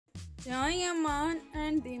Yaman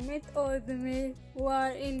and Demet Ozdemir, who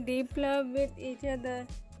are in deep love with each other,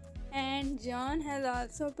 and John has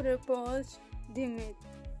also proposed Demet.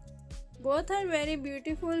 Both are very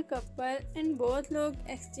beautiful couple and both look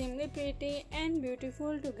extremely pretty and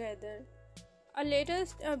beautiful together. A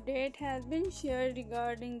latest update has been shared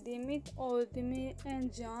regarding Demet Ozdemir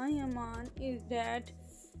and Yaman is that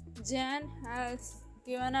Jan has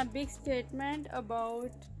given a big statement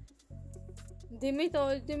about Demet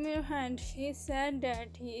Ozdemir and he said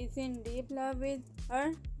that he is in deep love with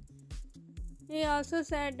her. He also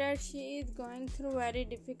said that she is going through a very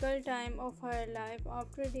difficult time of her life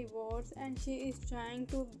after divorce and she is trying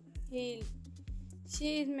to heal.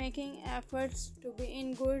 She is making efforts to be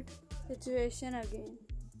in good situation again.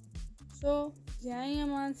 So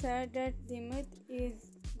Yaman said that Demet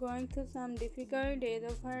is going through some difficult days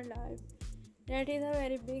of her life. That is a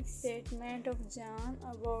very big statement of Jan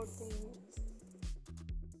about Demet.